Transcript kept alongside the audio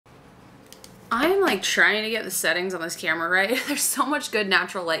I'm like trying to get the settings on this camera right. There's so much good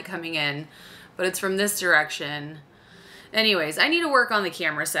natural light coming in, but it's from this direction. Anyways, I need to work on the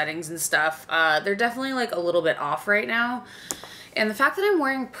camera settings and stuff. They're definitely like a little bit off right now. And the fact that I'm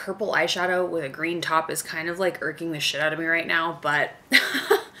wearing purple eyeshadow with a green top is kind of like irking the shit out of me right now, but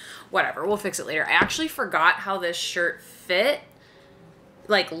whatever, we'll fix it later. I actually forgot how this shirt fit,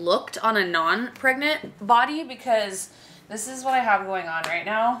 like looked on a non-pregnant body, because this is what I have going on right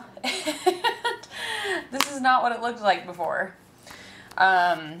now. This is not what it looked like before.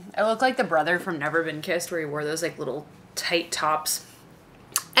 I look like the brother from Never Been Kissed, where he wore those like little tight tops.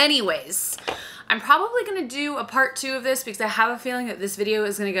 Anyways, I'm probably going to do a part 2 of this because I have a feeling that this video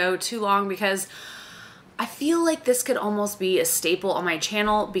is going to go too long, because I feel like this could almost be a staple on my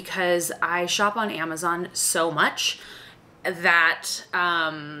channel because I shop on Amazon so much that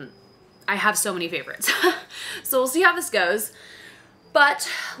I have so many favorites. So we'll see how this goes. But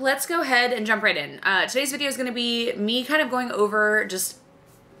let's go ahead and jump right in. Today's video is going to be me kind of going over just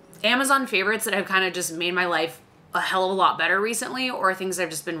Amazon favorites that have kind of just made my life a hell of a lot better recently, or things I've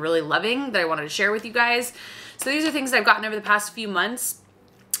just been really loving that I wanted to share with you guys. So these are things that I've gotten over the past few months.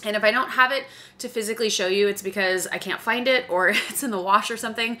 And if I don't have it to physically show you, it's because I can't find it or it's in the wash or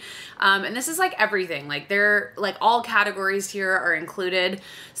something. And this is like everything, like they're like all categories here are included.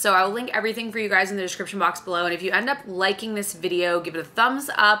 So I'll link everything for you guys in the description box below. And if you end up liking this video, give it a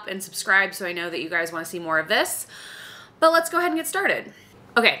thumbs up and subscribe so I know that you guys want to see more of this. But let's go ahead and get started.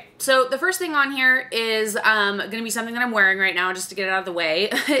 Okay, so the first thing on here is gonna be something that I'm wearing right now just to get it out of the way.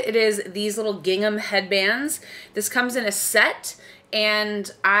 It is these little gingham headbands. This comes in a set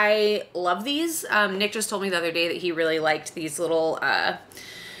and I love these. Nick just told me the other day that he really liked these little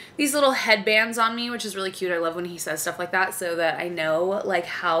headbands on me, which is really cute. I love when he says stuff like that so that I know like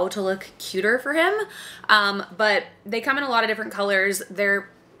how to look cuter for him. But they come in a lot of different colors. They're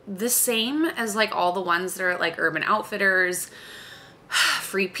the same as like all the ones that are at like Urban Outfitters,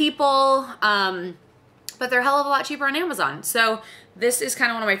 Free People, but they're a hell of a lot cheaper on Amazon. So this is kind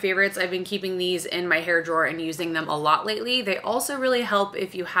of one of my favorites. I've been keeping these in my hair drawer and using them a lot lately. They also really help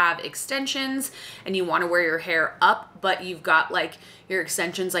if you have extensions and you want to wear your hair up, but you've got like your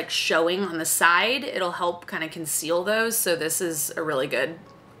extensions like showing on the side. It'll help kind of conceal those. So this is a really good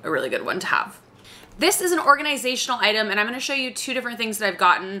one to have. This is an organizational item, and I'm going to show you 2 different things that I've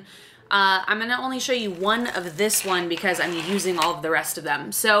gotten. I'm going to only show you one of this one because I'm using all of the rest of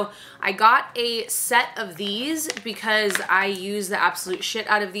them. So I got a set of these because I use the absolute shit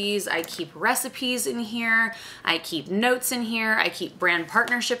out of these. I keep recipes in here. I keep notes in here. I keep brand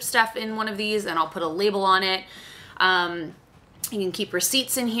partnership stuff in one of these, and I'll put a label on it. You can keep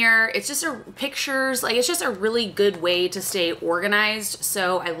receipts in here. It's just pictures, like it's just a really good way to stay organized.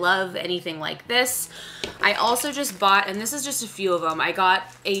 So I love anything like this. I also just bought, and this is just a few of them, I got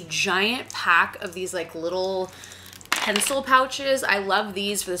a giant pack of these like little pencil pouches. I love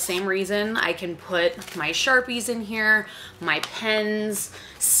these for the same reason. I can put my Sharpies in here, my pens,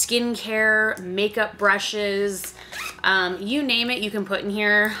 skincare, makeup brushes, you name it, you can put in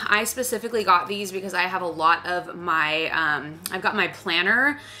here. I specifically got these because I have a lot of my, I've got my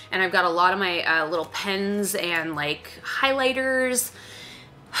planner and I've got a lot of my little pens and like highlighters.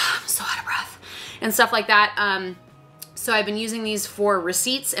 I'm so out of breath and stuff like that. So I've been using these for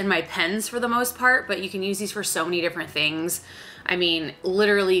receipts and my pens for the most part, but you can use these for so many different things. I mean,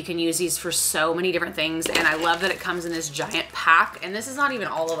 literally you can use these for so many different things, and I love that it comes in this giant pack, and this is not even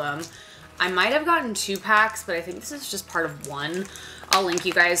all of them. I might have gotten 2 packs, but I think this is just part of one. I'll link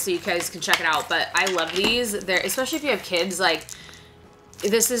you guys so you guys can check it out, but I love these. They're, especially if you have kids, like,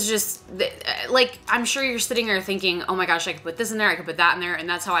 this is just, like, I'm sure you're sitting there thinking, oh my gosh, I could put this in there, I could put that in there, and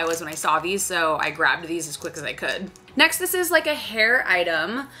that's how I was when I saw these, so I grabbed these as quick as I could. Next, this is like a hair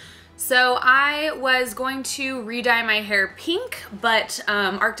item. So I was going to re-dye my hair pink, but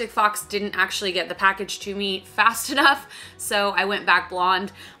Arctic Fox didn't actually get the package to me fast enough, so I went back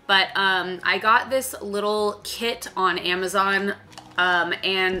blonde. But I got this little kit on Amazon,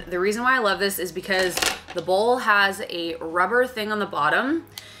 and the reason why I love this is because the bowl has a rubber thing on the bottom.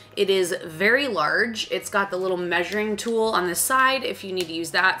 It is very large. It's got the little measuring tool on the side if you need to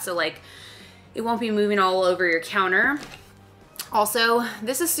use that, so like it won't be moving all over your counter. Also,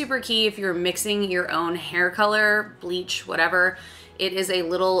 this is super key if you're mixing your own hair color, bleach, whatever. It is a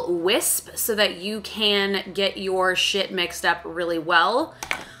little wisp so that you can get your shit mixed up really well.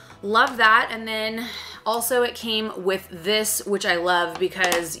 Love that. And then also it came with this, which I love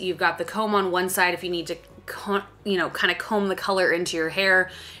because you've got the comb on one side if you need to, you know, kind of comb the color into your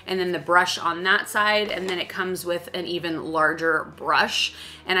hair, and then the brush on that side, and then it comes with an even larger brush.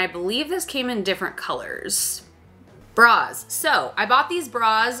 And I believe this came in different colors. Bras. So I bought these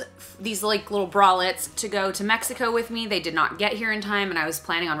bras, these like little bralettes to go to Mexico with me. They did not get here in time and I was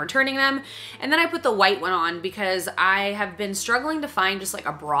planning on returning them. And then I put the white one on because I have been struggling to find just like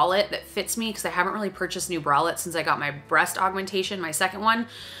a bralette that fits me because I haven't really purchased new bralettes since I got my breast augmentation, my second one.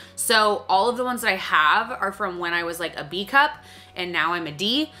 So all of the ones that I have are from when I was like a B cup and now I'm a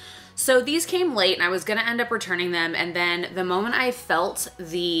D. So these came late and I was gonna end up returning them, and then the moment I felt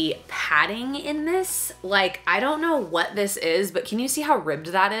the padding in this, like, I don't know what this is, but can you see how ribbed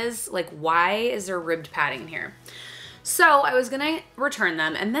that is? Like, why is there ribbed padding here? So I was gonna return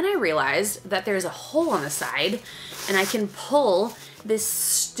them, and then I realized that there's a hole on the side and I can pull this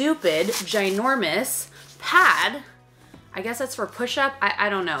stupid, ginormous pad. I guess that's for push-up. I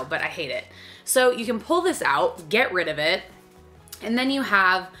don't know, but I hate it. So you can pull this out, get rid of it, and then you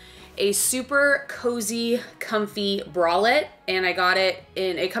have a super cozy, comfy bralette, and I got it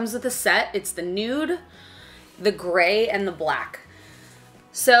in, it comes with a set. It's the nude, the gray, and the black.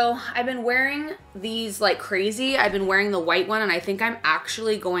 So I've been wearing these like crazy. I've been wearing the white one, and I think I'm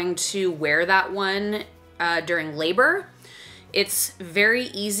actually going to wear that one during labor. It's very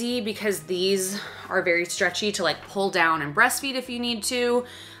easy because these are very stretchy to like pull down and breastfeed if you need to.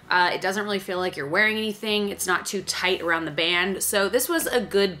 It doesn't really feel like you're wearing anything. It's not too tight around the band. So this was a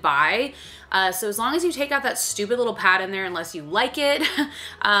good buy. So as long as you take out that stupid little pad in there, unless you like it,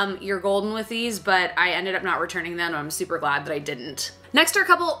 you're golden with these, but I ended up not returning them. I'm super glad that I didn't. Next are a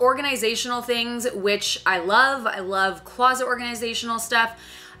couple organizational things, which I love. I love closet organizational stuff.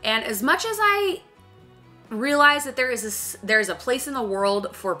 And as much as I realize that there's a place in the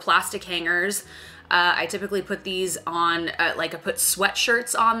world for plastic hangers, I typically put these on, like I put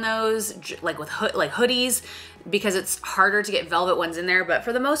sweatshirts on those, like with hoodies, because it's harder to get velvet ones in there. But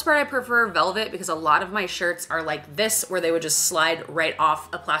for the most part, I prefer velvet because a lot of my shirts are like this, where they would just slide right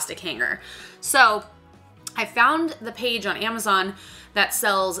off a plastic hanger. So I found the page on Amazon that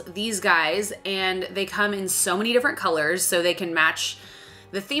sells these guys, and they come in so many different colors, so they can match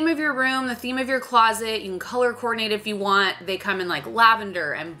the theme of your room, the theme of your closet. You can color coordinate if you want. They come in like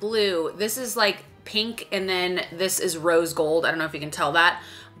lavender and blue. This is like pink, and then this is rose gold. I don't know if you can tell that,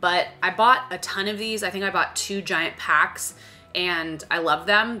 but I bought a ton of these. I think I bought 2 giant packs, and I love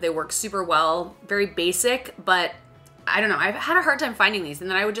them. They work super well. Very basic, but I don't know. I've had a hard time finding these, and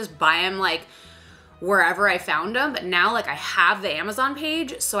then I would just buy them like wherever I found them. But now like I have the Amazon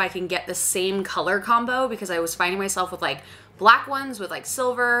page, so I can get the same color combo, because I was finding myself with like black ones with like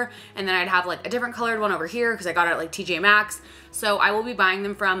silver, and then I'd have like a different colored one over here because I got it at like TJ Maxx. So I will be buying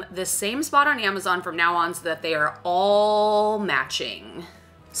them from the same spot on Amazon from now on, so that they are all matching.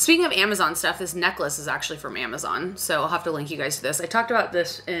 Speaking of Amazon stuff, this necklace is actually from Amazon, so I'll have to link you guys to this. I talked about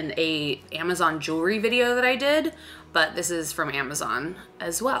this in a Amazon jewelry video that I did, but this is from Amazon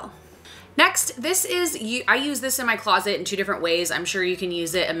as well. Next, this is, I use this in my closet in 2 different ways. I'm sure you can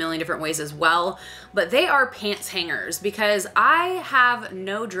use it a million different ways as well, but they are pants hangers because I have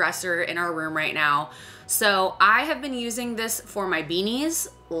no dresser in our room right now. So I have been using this for my beanies,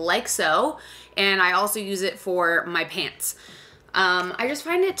 like so, and I also use it for my pants. I just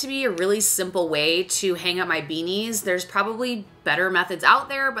find it to be a really simple way to hang up my beanies. There's probably better methods out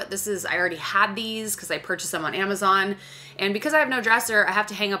there, but I already had these because I purchased them on Amazon. And because I have no dresser, I have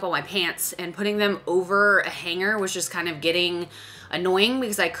to hang up all my pants, and putting them over a hanger was just kind of getting annoying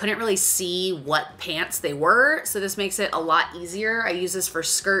because I couldn't really see what pants they were. So this makes it a lot easier. I use this for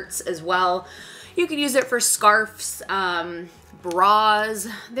skirts as well. You could use it for scarves, bras.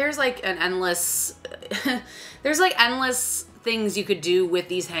 There's like an endless, there's like endless things you could do with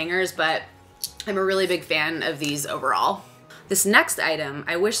these hangers, but I'm a really big fan of these overall. This next item,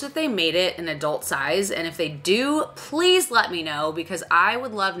 I wish that they made it an adult size, and if they do, please let me know, because I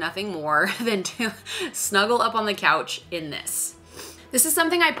would love nothing more than to snuggle up on the couch in this. This is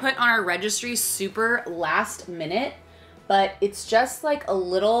something I put on our registry super last minute, but it's just like a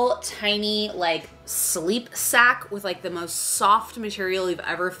little tiny like sleep sack with like the most soft material you've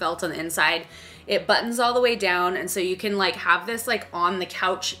ever felt on the inside. It buttons all the way down, and so you can like have this like on the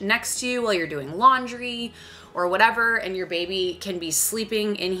couch next to you while you're doing laundry or whatever, and your baby can be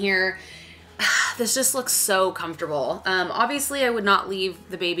sleeping in here. This just looks so comfortable. Obviously I would not leave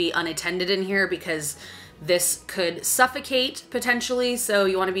the baby unattended in here because this could suffocate potentially, so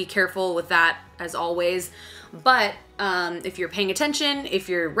you want to be careful with that as always. But if you're paying attention, if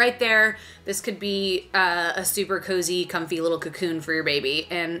you're right there, this could be a super cozy, comfy little cocoon for your baby.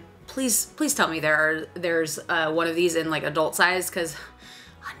 And please tell me there's one of these in like adult size, because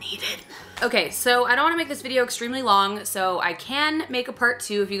I need it. Okay, so I don't want to make this video extremely long, so I can make a part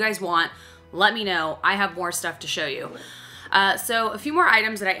 2 if you guys want. Let me know. I have more stuff to show you. So a few more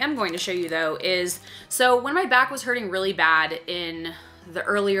items that I am going to show you though is, so when my back was hurting really bad in the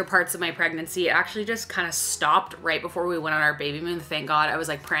earlier parts of my pregnancy, it actually just kind of stopped right before we went on our baby moon. Thank God. I was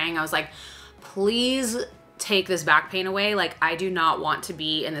like praying. I was like, please take this back pain away. Like, I do not want to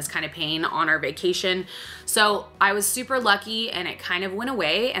be in this kind of pain on our vacation. So I was super lucky and it kind of went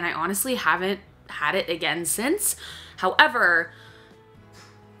away, and I honestly haven't had it again since. However,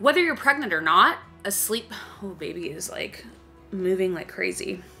 whether you're pregnant or not, oh, baby is like moving like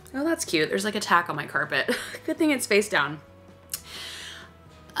crazy. Oh, that's cute. There's like a tack on my carpet. Good thing it's face down.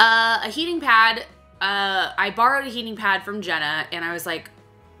 A heating pad. I borrowed a heating pad from Jenna, and I was like,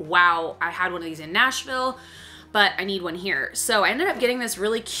 wow, I had one of these in Nashville, but I need one here. So I ended up getting this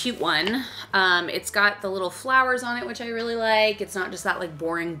really cute one. It's got the little flowers on it, which I really like. It's not just that like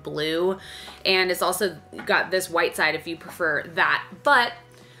boring blue. And it's also got this white side if you prefer that. But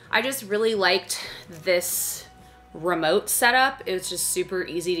I just really liked this remote setup. It was just super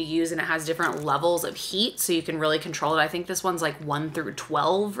easy to use, and it has different levels of heat, so you can really control it. I think this one's like 1 through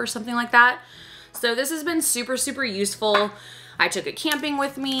 12 or something like that. So this has been super, super useful. I took it camping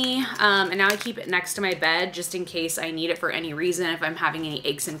with me, and now I keep it next to my bed just in case I need it for any reason, if I'm having any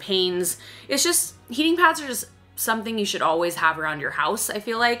aches and pains. It's just, heating pads are just something you should always have around your house, I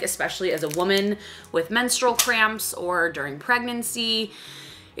feel like, especially as a woman with menstrual cramps or during pregnancy.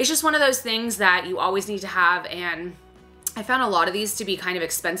 It's just one of those things that you always need to have, and I found a lot of these to be kind of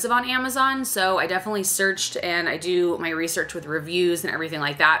expensive on Amazon, so I definitely searched, and I do my research with reviews and everything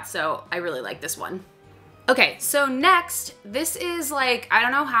like that, so I really like this one. Okay, so next, this is like, I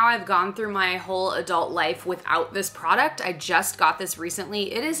don't know how I've gone through my whole adult life without this product. I just got this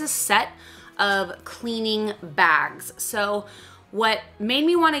recently. It is a set of cleaning bags. So what made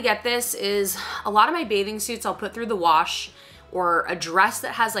me want to get this is a lot of my bathing suits I'll put through the wash, or a dress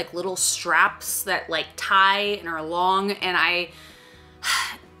that has like little straps that like tie and are long, and I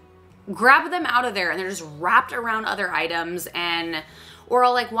grab them out of there and they're just wrapped around other items, and or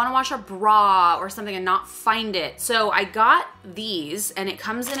I'll like want to wash a bra or something and not find it. So I got these, and it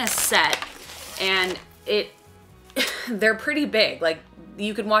comes in a set, and they're pretty big. Like,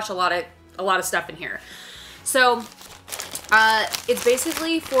 you can wash a lot of stuff in here. So it's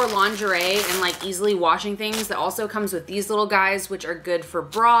basically for lingerie and like easily washing things. That also comes with these little guys, which are good for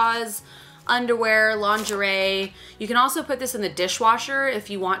bras, underwear, lingerie. You can also put this in the dishwasher if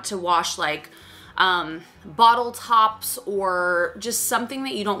you want to wash like bottle tops, or just something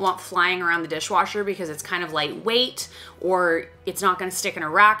that you don't want flying around the dishwasher because it's kind of lightweight, or it's not going to stick in a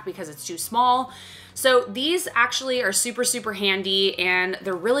rack because it's too small. So these actually are super, super handy, and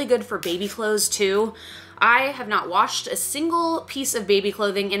they're really good for baby clothes too. I have not washed a single piece of baby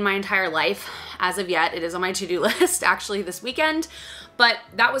clothing in my entire life as of yet. It is on my to-do list actually this weekend, but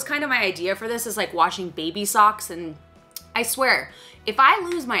that was kind of my idea for this, is like washing baby socks. And I swear, if I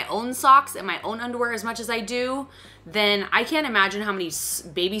lose my own socks and my own underwear as much as I do, then I can't imagine how many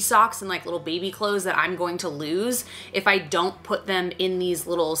baby socks and like little baby clothes that I'm going to lose if I don't put them in these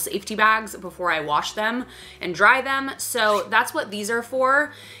little safety bags before I wash them and dry them. So that's what these are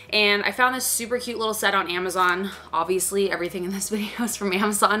for. And I found this super cute little set on Amazon. Obviously, everything in this video is from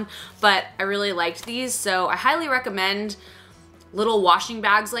Amazon, but I really liked these. So I highly recommend little washing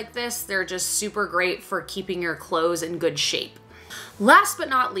bags like this. They're just super great for keeping your clothes in good shape. Last but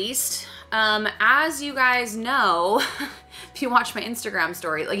not least, as you guys know, if you watch my Instagram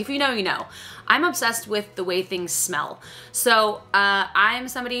story, like if you know, you know, I'm obsessed with the way things smell. So I'm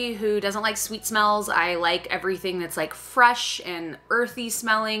somebody who doesn't like sweet smells. I like everything that's like fresh and earthy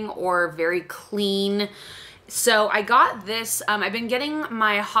smelling, or very clean. So I got this, I've been getting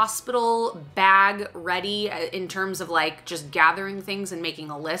my hospital bag ready in terms of like just gathering things and making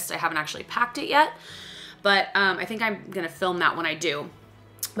a list. I haven't actually packed it yet, but I think I'm gonna film that when I do.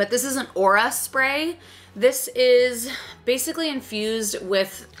 But this is an OFRA spray. This is basically infused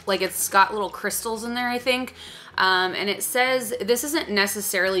with, like, it's got little crystals in there, I think. And it says, this isn't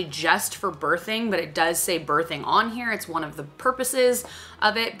necessarily just for birthing, but it does say birthing on here. It's one of the purposes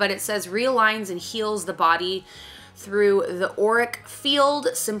of it, but it says realigns and heals the body through the auric field.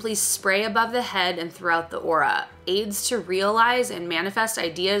 Simply spray above the head and throughout the aura. Aids to realize and manifest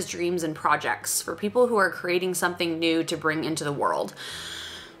ideas, dreams, and projects for people who are creating something new to bring into the world.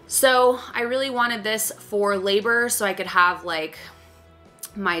 So I really wanted this for labor, so I could have like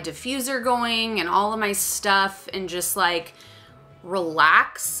my diffuser going and all of my stuff and just like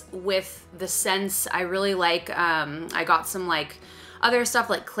relax with the scents. I really like, I got some like other stuff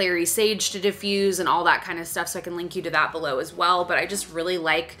like clary sage to diffuse and all that kind of stuff, so I can link you to that below as well. But I just really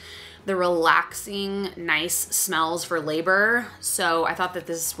like the relaxing, nice smells for labor. So I thought that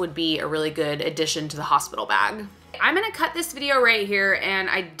this would be a really good addition to the hospital bag. I'm gonna cut this video right here, and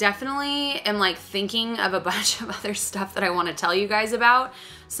I definitely am like thinking of a bunch of other stuff that I want to tell you guys about.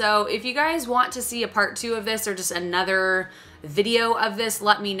 So if you guys want to see a part 2 of this or just another video of this,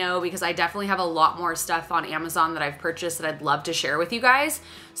 let me know, because I definitely have a lot more stuff on Amazon that I've purchased that I'd love to share with you guys.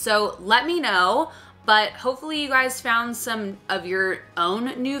 So let me know. But hopefully you guys found some of your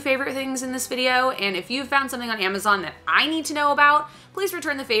own new favorite things in this video. And if you found something on Amazon that I need to know about, please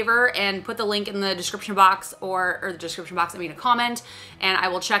return the favor and put the link in the description box, or the description box, I mean a comment, and I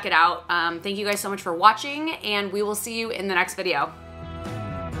will check it out. Thank you guys so much for watching, and we will see you in the next video.